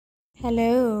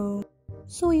Hello.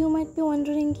 So you might be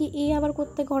wondering ki ei abar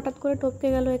kotte হঠাৎ করে টপকে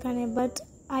গেল এখানে, but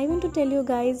I want to tell you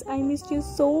guys I missed you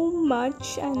so much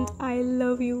and I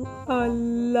love you a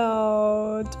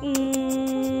lot.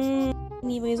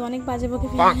 Anyways, অনেক বাজে বকে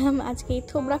ফেললাম আজকে এই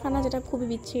থোবড়াখানা, যেটা খুবই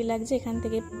বিচ্ছিরি লাগছে। এখান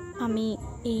থেকে আমি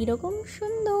এইরকম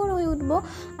সুন্দর হয়ে উঠবো।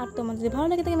 আর তোমার যদি ভালো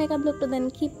লাগে থাকে মেকআপ লুকটা, দেন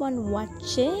কিপ অন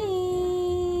ওয়াচিং।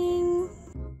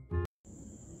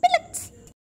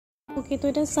 ওকে, তো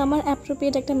এটা সামার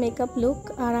অ্যাপ্রোপ্রিয়েট একটা মেকআপ লুক।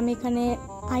 আর আমি এখানে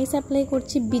আইস অ্যাপ্লাই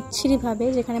করছি বিচ্ছিরিভাবে,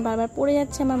 যেখানে বারবার পড়ে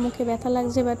যাচ্ছে, আমার মুখে ব্যথা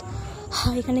লাগছে। বাট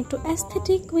এখানে একটু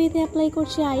অ্যাস্থেটিক ওয়েতে অ্যাপ্লাই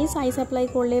করছি আইস অ্যাপ্লাই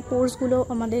করলে পোর্সগুলো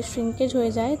আমাদের শ্রিঙ্কেজ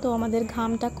হয়ে যায়, তো আমাদের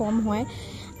ঘামটা কম হয়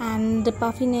অ্যান্ড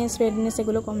পাফিনেস রেডনেস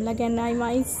এগুলো কম লাগে। অ্যান্ড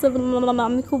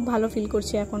আমি খুব ভালো ফিল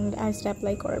করছি এখন আইসটা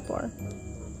অ্যাপ্লাই করার পর।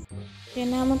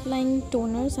 এখানে আমি অ্যাপ্লাইং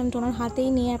টোনার্স, আমি টোনার হাতেই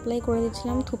নিয়ে অ্যাপ্লাই করে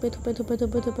দিচ্ছিলাম, থুপে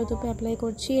অ্যাপ্লাই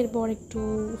করছি। এরপর একটু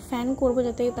ফ্যান করবো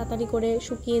যাতে তাড়াতাড়ি করে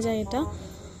শুকিয়ে যায় এটা।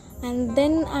 And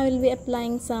then I will be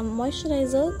applying some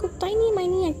moisturiser, খুব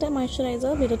মাইনি একটা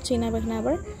ময়শ্চারাইজার বেরোচ্ছে না এখানে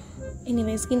আবার।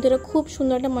 এনিওয়েজ, কিন্তু এটা খুব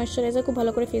সুন্দর একটা ময়শ্চারাইজার, খুব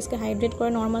ভালো করে ফেসকে হাইড্রেট করে,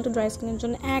 নর্মাল টু ড্রাই স্কিনের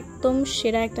জন্য একদম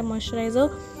সেরা একটা ময়শ্চারাইজার।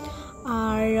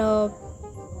 আর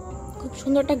খুব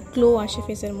সুন্দর একটা গ্লো আসে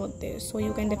ফেসের মধ্যে, so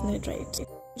you can definitely try it.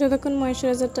 যতক্ষণ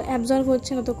ময়শ্চারাইজারটা অ্যাবজর্ব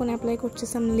হচ্ছে ততক্ষণ অ্যাপ্লাই করছি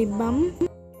সাম lip balm.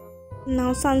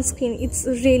 Now sunscreen, it's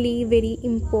really very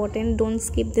important, don't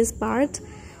skip this part.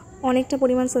 অনেকটা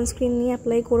পরিমাণ সানস্ক্রিন নিয়ে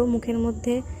অ্যাপ্লাই করো মুখের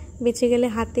মধ্যে, বেঁচে গেলে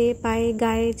হাতে পায়ে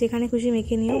গায়ে যেখানে খুশি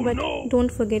মেখে নিও, বাট ডোন্ট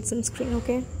ফরগেট সানস্ক্রিন।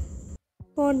 ওকে,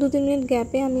 পর 2-3 মিনিট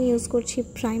গ্যাপে আমি ইউজ করছি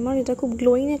প্রাইমার। এটা খুব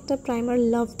গ্লোয়িং একটা primer,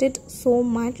 loved it so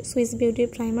much, Swiss বিউটির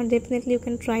primer, definitely you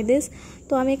can try this.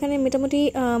 তো আমি এখানে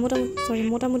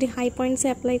মোটামুটি হাই পয়েন্টসে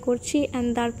অ্যাপ্লাই করছি অ্যান্ড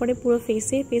তারপরে পুরো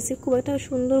ফেসে খুব একটা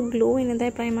সুন্দর গ্লো এনে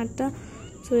দেয় প্রাইমারটা,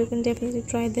 so you can definitely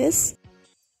try this.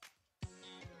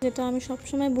 যেটা আমি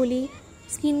সবসময় বলি,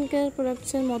 স্কিন কেয়ার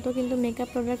প্রোডাক্টসের মতো কিন্তু মেকআপ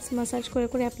প্রোডাক্টস ম্যাসাজ করে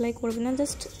অ্যাপ্লাই করবে না,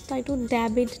 just try to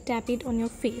tap it on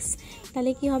your face.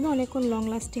 তাহলে কী হবে, অনেকক্ষণ লং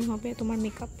লাস্টিং হবে তোমার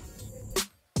মেকআপ।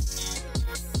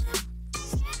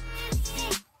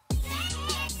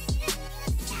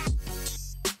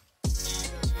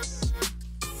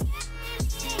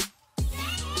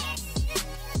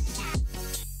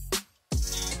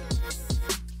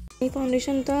 এই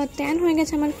ফাউন্ডেশনটা ট্যান হয়ে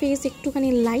গেছে আমার ফেস, একটুখানি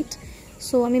লাইট,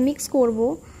 সো আমি মিক্স করব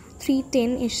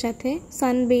 310 এর সাথে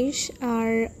সানবেশ আর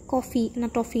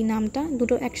টফি নামটা,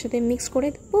 দুটো একসাথে মিক্স করে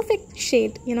পারফেক্ট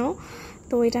শেড ইউনো।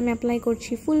 তো এটা আমি অ্যাপ্লাই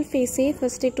করছি ফুল ফেসে।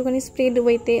 ফার্স্টে একটুখানি স্প্রেড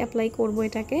ওয়েতে অ্যাপ্লাই করব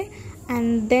এটাকে, and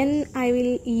then I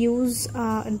will use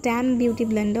dam beauty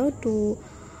Blender two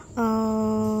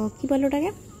কী বলো ওটাকে,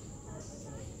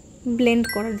 ব্লেন্ড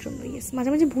করার জন্য। ইয়েস, মাঝে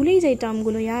মাঝে ভুলেই যাই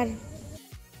টার্মগুলো ইয়ার।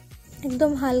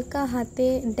 একদম হালকা হাতে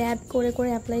ড্যাব করে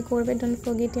অ্যাপ্লাই করবে। Don't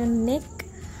forget your neck,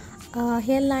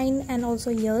 hair line and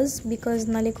also years, because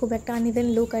নালে খুব একটা আনইভেন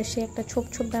লুক আসে, একটা ছোপ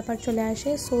ব্যাপার চলে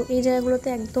আসে। সো এই জায়গাগুলোতে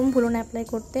একদম ভুলো না অ্যাপ্লাই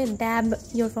করতে। ড্যাব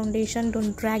ইয়োর ফাউন্ডেশন,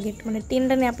 ডোন্ট ড্র্যাগ ইট, মানে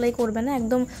টেনে অ্যাপ্লাই করবে না,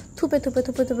 একদম থুপে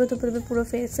পুরো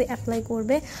ফেসে অ্যাপ্লাই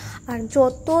করবে। আর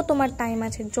যত তোমার টাইম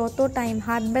আছে,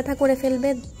 হাত ব্যথা করে ফেলবে,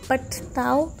 বাট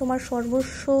তাও তোমার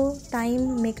সর্বস্ব টাইম,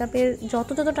 মেকআপের যত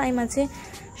টাইম আছে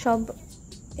সব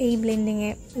এই ব্লেন্ডিংয়ে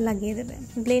লাগিয়ে দেবে।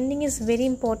 Blending is very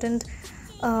important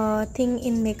thing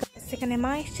in makeup. সেখানে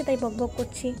মা এসছে তাই বকবক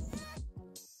করছি।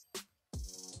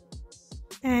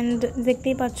 অ্যান্ড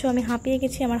দেখতেই পাচ্ছ আমি হাঁপিয়ে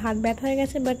গেছি, আমার হাত ব্যথা হয়ে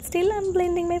গেছে, but still I am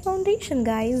blending my foundation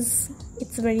guys,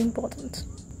 it's very important.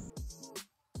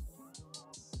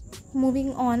 Moving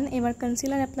on, এবার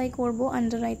কনসিলার অ্যাপ্লাই করবো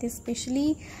আন্ডার আইতে specially,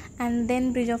 and then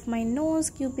bridge of my nose,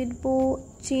 Cupid বো,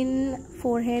 চিন,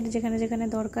 ফোরহেড, যেখানে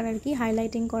দরকার আর কি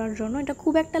হাইলাইটিং করার জন্য। এটা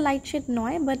খুব একটা লাইট শেড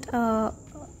নয়, but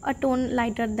a tone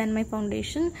lighter than my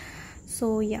foundation. So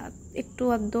yeah, একটু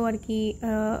আধটু আর কি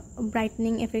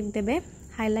ব্রাইটনিং এফেক্ট দেবে,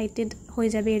 হাইলাইটেড হয়ে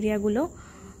যাবে এরিয়াগুলো।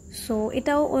 সো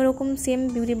এটাও ওরকম সেম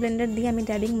বিউটি ব্লেন্ডার দিয়ে আমি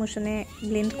ড্যাবিং মোশনে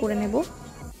ব্লেন্ড করে নেব।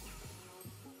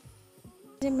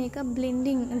 যে মেকআপ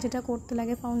ব্লেন্ডিং যেটা করতে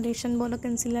লাগে, ফাউন্ডেশন বলো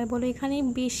কনসিলার বলো, এখানে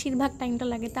বেশিরভাগ টাইমটা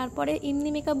লাগে। তারপরে এমনি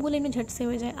মেকআপগুলো এমনি ঝটসে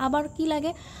হয়ে যায়। আবার কি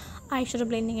লাগে, আইশ্যাডো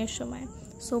ব্লেন্ডিংয়ের সময়।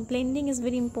 So blending is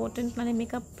very important, মানে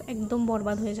মেকআপ একদম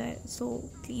বরবাদ হয়ে যায়। So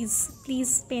please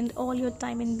spend all your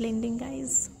time in blending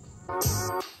guys.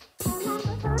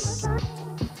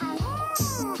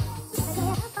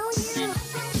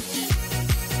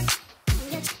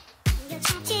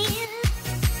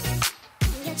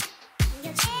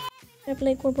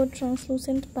 Apply করবো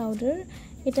ট্রান্সলুসেন্ট পাউডার,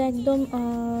 এটা একদম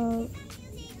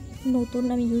নতুন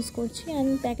আমি ইউজ করছি,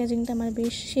 অ্যান্ড প্যাকেজিংটা আমার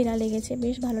বেশ সেরা লেগেছে,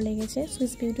 বেশ ভালো লেগেছে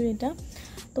সুইস বিউটির এটা।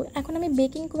 তো এখন আমি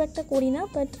বেকিং খুব একটা করি না,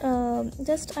 বাট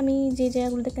জাস্ট আমি যে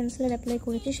জায়গাগুলোতে কনসিলার অ্যাপ্লাই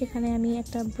করেছি সেখানে আমি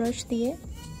একটা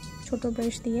ছোটো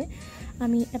ব্রাশ দিয়ে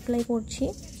আমি অ্যাপ্লাই করছি।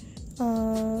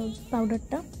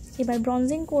 পাউডারটা। এবার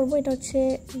ব্রঞ্জিং করব, এটা হচ্ছে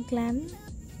গ্ল্যাম,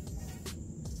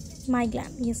 মাই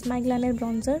গ্ল্যামের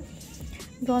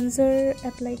ব্রঞ্জার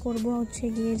অ্যাপ্লাই করব হচ্ছে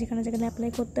গিয়ে যেখানে যেখানে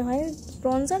অ্যাপ্লাই করতে হয়।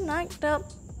 ব্রঞ্জার না, একটা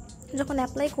যখন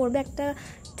অ্যাপ্লাই করবে একটা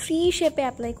 3 শেপে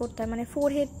অ্যাপ্লাই করতে হয়, মানে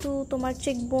ফোরহেড টু তোমার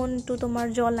চেকবোন টু তোমার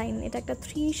জ লাইন, এটা একটা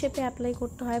 3 শেপে অ্যাপ্লাই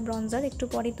করতে হয় ব্রঞ্জার। একটু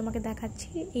পরেই তোমাকে দেখাচ্ছি,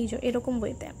 এই যে এরকম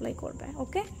ওয়েতে অ্যাপ্লাই করবে।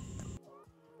 ওকে,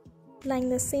 applying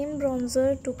the same bronzer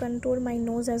to control my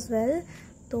nose as well.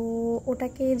 তো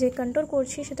ওটাকে যে কন্ট্রোল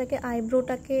করছি সেটাকে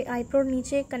আইব্রোর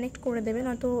নিচে কানেক্ট করে দেবে,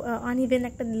 নয়তো আনইভেন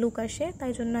একটা লুক আসে,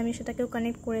 তাই জন্য আমি সেটাকেও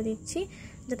কানেক্ট করে দিচ্ছি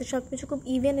যাতে সব কিছু খুব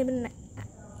ইভেন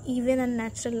অ্যান্ড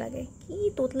ন্যাচারাল লাগে। কি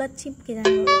তোতলাচ্ছি কে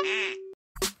জানি।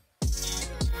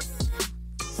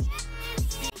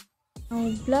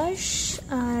 ব্লাশ,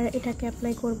 আর এটাকে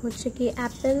অ্যাপ্লাই করবো হচ্ছে কি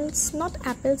নট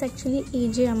অ্যাপেলস অ্যাকচুয়ালি, এই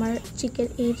যে আমার চিকের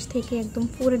এজ থেকে একদম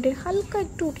ফোরহেডের হালকা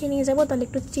একটু উঠিয়ে নিয়ে যাবো, তাহলে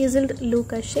একটু চিজেলড লুক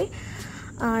আসে।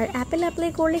 আর অ্যাপেল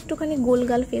অ্যাপ্লাই করলে একটুখানি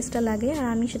গোলগাল ফেসটা লাগে, আর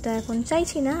আমি সেটা এখন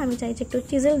চাইছি না, আমি চাইছি একটু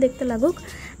চিজেল দেখতে লাগুক।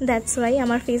 দ্যাটস ওয়াই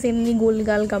আমার ফেস এমনি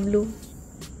গোলগাল গাবলু,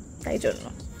 তাই জন্য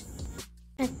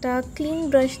একটা ক্লিন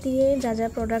ব্রাশ দিয়ে যা যা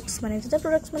প্রোডাক্টস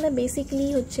মানে বেসিক্যালি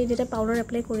হচ্ছে যেটা পাউডার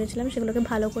অ্যাপ্লাই করেছিলাম সেগুলোকে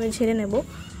ভালো করে ঝেড়ে নেব।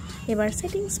 এবার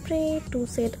setting spray two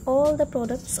set all the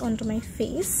products অনটু my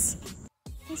face.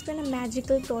 Setting spray না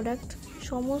ম্যাজিক্যাল প্রোডাক্ট,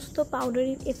 সমস্ত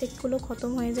পাউডারি এফেক্টগুলো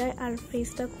খতম হয়ে যায় আর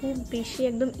ফেসটা খুব বেশি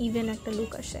একদম ইভেন একটা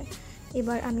লুক আসে।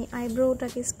 এবার আমি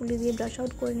আইব্রোটাকে স্পুলি দিয়ে ব্রাশ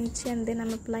আউট করে নিচ্ছি, and then I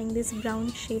am applying this brown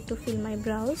shade two feel my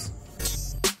browse.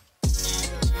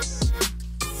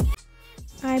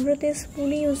 আইব্রোতে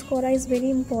স্পুলি use করা ইজ ভেরি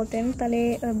ইম্পর্টেন্ট, তাহলে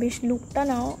বেশ লুকটা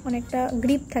নাও অনেকটা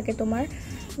গ্রিপ থাকে তোমার।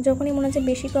 যখনই মনে হচ্ছে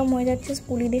বেশি কম হয়ে যাচ্ছে,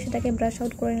 স্পুলি দিয়ে সেটাকে ব্রাশ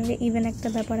আউট করে নিলে ইভেন একটা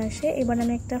ব্যাপার আসে। এবার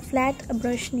আমি একটা ফ্ল্যাট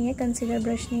ব্রাশ নিয়ে, কনসিলার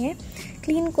ব্রাশ নিয়ে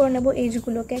ক্লিন করে নেব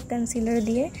এজগুলোকে কনসিলার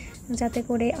দিয়ে, যাতে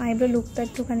করে আইব্রো লুকটা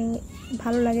একটুখানি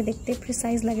ভালো লাগে দেখতে,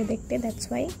 প্রিসাইজ লাগে দেখতে। দ্যাটস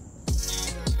ওয়াই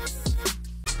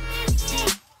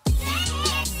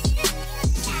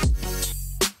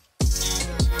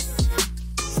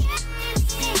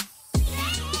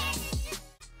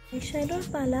আইশ্যাডোর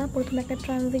পালা। প্রথমে একটা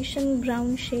ট্রানজিশন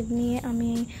ব্রাউন শেড নিয়ে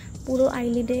আমি পুরো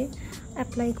আইলিডে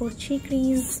অ্যাপ্লাই করছি,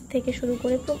 ক্রিজ থেকে শুরু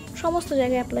করে সমস্ত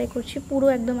জায়গায় অ্যাপ্লাই করছি, পুরো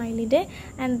একদম আইলিডে।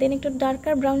 অ্যান্ড দেন একটু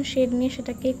ডার্কার ব্রাউন শেড নিয়ে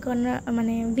সেটাকে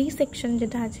মানে ভি সেকশন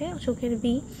যেটা আছে চোখের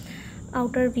ভি,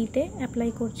 আউটার ভিতে অ্যাপ্লাই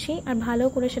করছি, আর ভালো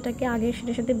করে সেটাকে আগে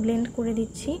সেটার সাথে ব্লেন্ড করে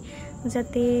দিচ্ছি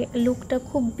যাতে লুকটা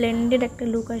খুব ব্লেন্ডেড একটা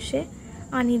লুক আসে,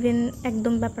 আনইভেন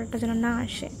একদম ব্যাপারটা যেন না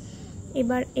আসে।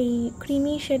 এবার এই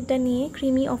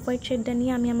ক্রিমি অফ হোয়াইট শেডটা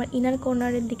নিয়ে আমি আমার ইনার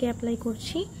কর্নারের দিকে অ্যাপ্লাই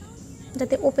করছি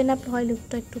যাতে ওপেন আপ হয়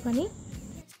লুকটা একটুখানি।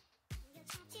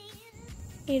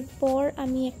 এরপর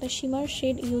আমি একটা শিমার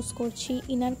শেড ইউজ করছি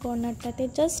ইনার কর্নারটাতে,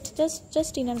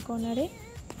 জাস্ট ইনার কর্নারে।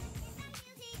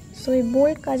 সো এই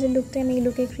বোল্ড কাজের লুকটা আমি এই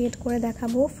লুকে ক্রিয়েট করে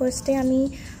দেখাবো। ফার্স্টে আমি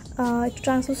একটু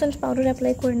ট্রান্সলুসেন্ট পাউডার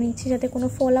অ্যাপ্লাই করে নিচ্ছি যাতে কোনো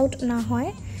ফল আউট না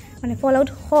হয়, মানে ফল আউট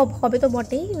হবে তো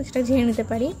বটেই, সেটা ঝেড়ে নিতে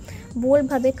পারি।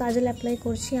 বোল্ডভাবে কাজল অ্যাপ্লাই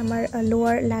করছি আমার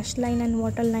লোয়ার ল্যাশ লাইন অ্যান্ড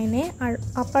ওয়াটার লাইনে, আর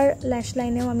আপার ল্যাশ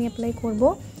লাইনেও আমি অ্যাপ্লাই করব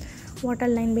ওয়াটার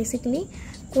লাইন বেসিক্যালি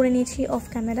করে নিয়েছি of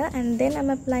camera. And then I am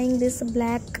applying this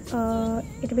black,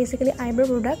 এটা বেসিক্যালি আইব্রো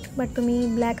প্রোডাক্ট, বাট তুমি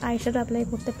ব্ল্যাক আইশ্যাডো অ্যাপ্লাই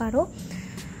করতে পারো।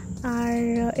 আর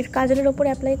এর কাজলের ওপরে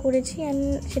অ্যাপ্লাই করেছি, অ্যান্ড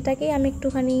সেটাকেই আমি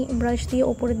একটুখানি ব্রাশ দিয়ে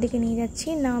ওপরের দিকে নিয়ে যাচ্ছি।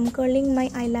 Now I am curling my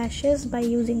eyelashes by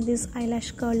using this eyelash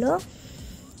curler.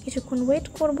 কিছুক্ষণ ওয়েট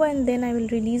করবো, and then I will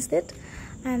release it.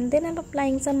 And then I am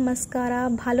applying some mascara,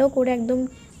 ভালো করে একদম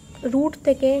রুট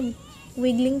থেকে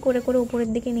উইগলিং করে করে উপরের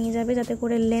দিকে নিয়ে যাবে যাতে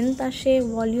করে লেন্থ আসে,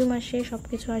 ভলিউম আসে, সব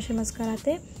কিছু আসে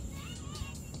মাস্কারাতে,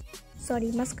 সরি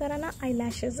মাস্কারা না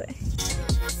আইল্যাশেসে।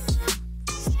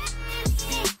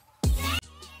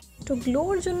 তো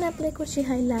গ্লোর জন্য অ্যাপ্লাই করছি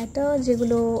হাইলাইটার,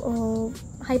 যেগুলো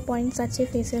হাই পয়েন্টস আছে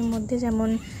ফেসের মধ্যে, যেমন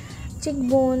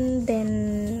চিকবোন, দেন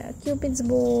কিউপিডস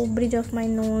বো, bridge of my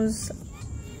nose,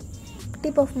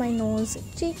 tip of my nose,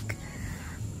 cheek,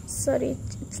 sorry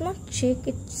it's not cheek,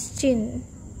 it's chin,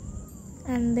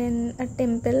 and then a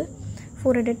temple,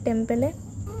 forehead temple.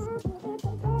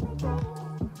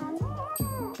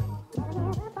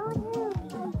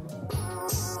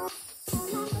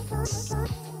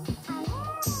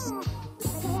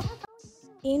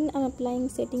 In I'm applying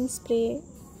setting spray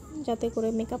যাতে করে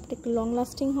মেকআপটা একটু লং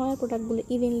লাস্টিং হয়, প্রোডাক্টগুলো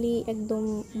ইভেনলি একদম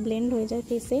ব্লেন্ড হয়ে যায়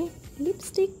ফেসে।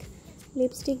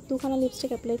 লিপস্টিক দুখানা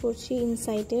লিপস্টিক অ্যাপ্লাই করছি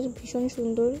ইনসাইটের, ভীষণ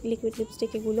সুন্দর লিকুইড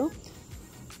লিপস্টিক এগুলো।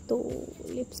 তো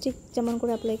লিপস্টিক যেমন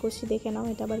করে অ্যাপ্লাই করছি দেখে নাও,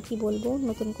 এটা আবার কি বলবো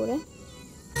নতুন করে।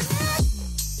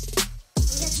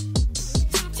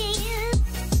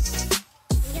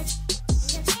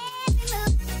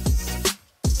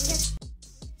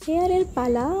 হেয়ারের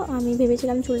পালা, আমি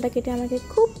ভেবেছিলাম চুলটা কেটে আমাকে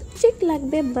খুব স্ট্রিক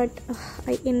লাগবে, but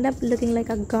I end up looking like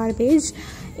a garbage.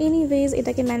 Anyways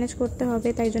এটাকে ম্যানেজ করতে হবে,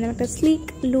 তাই জন্য একটা স্লিক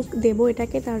লুক দেবো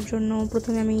এটাকে। তার জন্য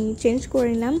প্রথমে আমি চেঞ্জ করে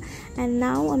নিলাম, অ্যান্ড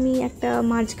নাও আমি একটা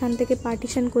মাঝখান থেকে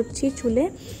পার্টিশন করছি চুলে।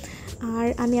 আর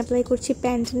আমি অ্যাপ্লাই করছি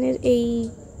প্যান্টেনের এই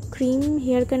cream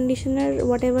hair conditioner,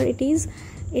 what ever it is.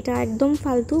 এটা একদম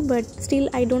ফালতু, but still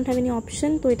I don't have any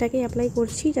option, তো এটাকে অ্যাপ্লাই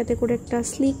করছি যাতে করে একটা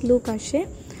স্লিক লুক আসে।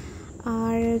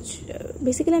 আর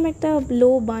বেসিক্যালি আমি একটা লো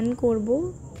বান করব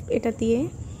এটা দিয়ে।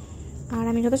 আর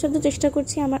আমি যথাসাধ্য চেষ্টা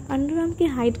করছি আমার আন্ডারআর্মকে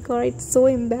হাইড করা। ইটস সো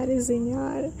এম্বারেসিং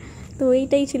আর। তো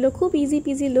এইটাই ছিল খুব ইজি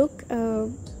পিজি লুক,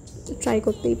 ট্রাই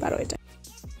করতেই পারো এটা।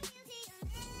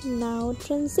 নাও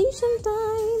ট্রানজিশন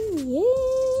টাইম,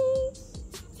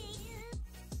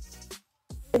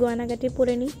 গয়নাগাটি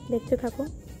পরে নিই, দেখতে থাকো।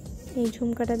 এই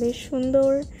ঝুমকাটা বেশ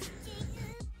সুন্দর।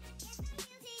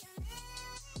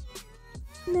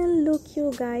 লুক ইউ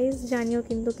গাইজ, জানিও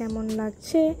কিন্তু কেমন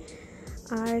লাগছে,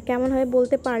 আর কেমন হয়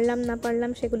বলতে পারলাম না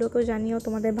পারলাম সেগুলোকেও জানিও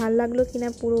তোমাদের ভালো লাগলো কিনা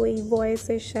পুরো এই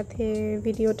ভয়েসের সাথে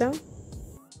ভিডিওটা।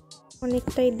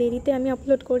 অনেকটাই দেরিতে আমি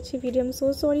আপলোড করছি video, so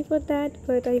sorry for that,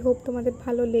 but I hope তোমাদের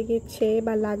ভালো লেগেছে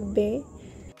বা লাগবে।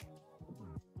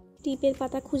 টিপের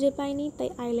পাতা খুঁজে পাইনি, তাই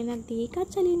আইলাইনার দিয়েই কাজ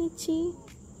চালিয়ে নিচ্ছি।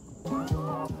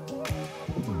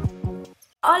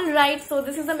 Alright, so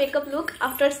this is the makeup look.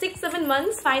 After 6-7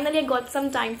 months, finally I got some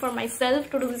time for myself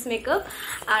to do this makeup.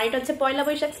 আর এটা হচ্ছে পয়লা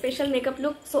Boishakh special makeup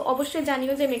look. So অবশ্যই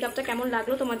জানিও যে মেকআপটা কেমন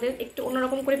লাগলো তোমাদের। একটু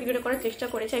অন্যরকম করে ভিডিওটা করার চেষ্টা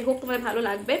করেছি, আই হোপ তোমাদের ভালো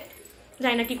লাগবে।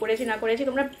 জানি না কি করেছি না করেছি,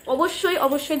 তোমরা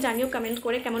অবশ্যই জানিও কমেন্ট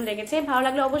করে কেমন লেগেছে। ভালো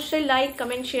লাগলে অবশ্যই লাইক,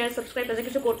 কমেন্ট, শেয়ার, সাবস্ক্রাইব যা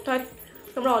কিছু করতে হয়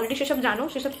তোমরা অলরেডি সেসব জানো,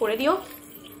 সেসব করে দিও।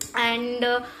 অ্যান্ড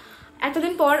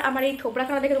এতদিন পর আমার এই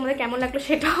থোবড়াখানা দেখে তোমাদের কেমন লাগলো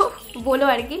সেটাও বলো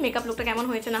আর কি, মেকআপ লুকটা কেমন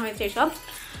হয়েছে না হয়েছে এসব।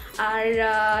 আর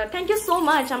থ্যাংক ইউ সো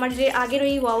মাচ আমার যে আগের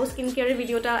ওই ওয়াও স্কিন কেয়ারের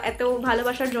ভিডিওটা এত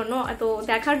ভালোবাসার জন্য, এত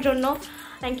দেখার জন্য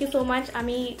থ্যাংক ইউ সো মাচ।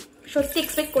 আমি সত্যি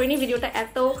এক্সপেক্ট করিনি ভিডিওটা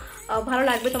এত ভালো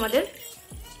লাগবে তোমাদের।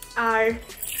 আর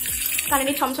কারণ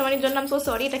এই ছমছমানির জন্য আমি সো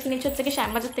সরি। এটা কিনেছি হচ্ছে কি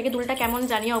শ্যামবাজার থেকে। দুলটা কেমন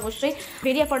জানিও অবশ্যই,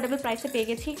 ভেরি অ্যাফোর্ডেবল প্রাইসে পেয়ে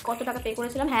গেছি। কত টাকা পে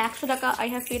করেছিলাম? হ্যাঁ 100 টাকা I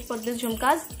have paid for this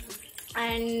ঝুমকাজ।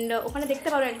 And ওখানে দেখতে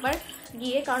পারো একবার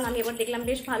গিয়ে, কারণ আমি এবার দেখলাম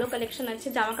বেশ ভালো কালেকশন আছে,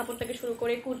 জামা কাপড় থেকে শুরু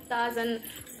করে কুর্তাজ অ্যান্ড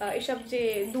এসব যে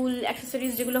দুল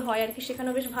অ্যাক্সেসরিজ যেগুলো হয় আর কি,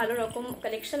 সেখানেও বেশ ভালো রকম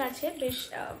কালেকশন আছে। বেশ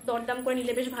দরদাম করে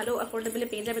নিলে বেশ ভালো অ্যাফোর্ডেবলে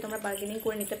পেয়ে যাবে তোমরা, বার্গেনিং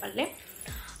করে নিতে পারলে।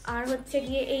 আর হচ্ছে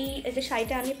গিয়ে এই যে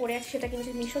শাড়িটা আমি পরে আছি সেটা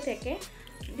কিনেছি মিশো থেকে।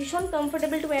 ভীষণ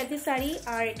comfortable two wire this sari,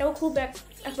 আর এটাও খুব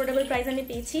অ্যাফোর্ডেবল প্রাইস আমি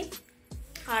পেয়েছি।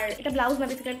 আর এটা ব্লাউজ না,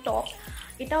 বেসিক্যালি টপ।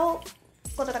 এটাও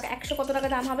কত টাকা, 100 কত টাকা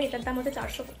দাম হবে, এটার দাম হচ্ছে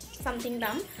 400 সামথিং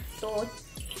দাম। তো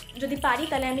যদি পারি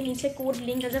তাহলে আমি নিচে কোড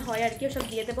লিঙ্ক যা যা হয় আর কি ওসব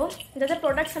দিয়ে দেবো। যা যা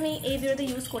প্রোডাক্টস আমি এই ভিডিওতে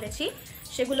ইউজ করেছি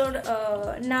সেগুলোর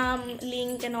নাম,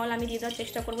 লিঙ্ক অ্যান্ড অল আমি দিয়ে দেওয়ার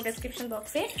চেষ্টা করবো ডেসক্রিপশন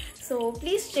বক্সে। So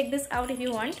please check this out if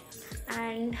you want.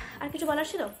 And আর কিছু বলার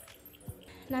ছিল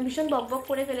না, ভীষণ বক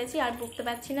করে ফেলেছি আর বকতে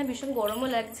পারছি না, ভীষণ গরমও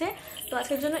লাগছে। তো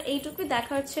আজকের জন্য এইটুকুই,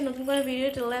 দেখা হচ্ছে নতুন করে ভিডিও।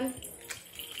 Till then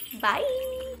by.